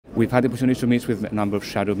We've had the opportunity to meet with a number of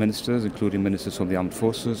shadow ministers, including ministers from the armed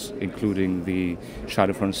forces, including the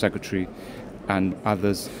shadow foreign secretary and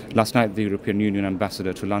others. Last night, the European Union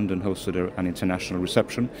ambassador to London hosted an international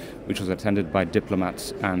reception, which was attended by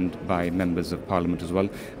diplomats and by members of parliament as well.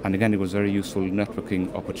 And again, it was a very useful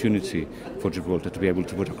networking opportunity for Gibraltar to be able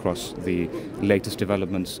to put across the latest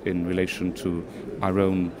developments in relation to our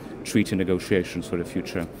own treaty negotiations for a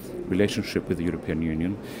future relationship with the European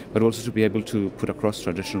Union, but also to be able to put across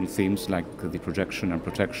traditional themes like the projection and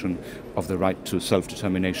protection of the right to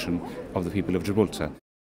self-determination of the people of Gibraltar.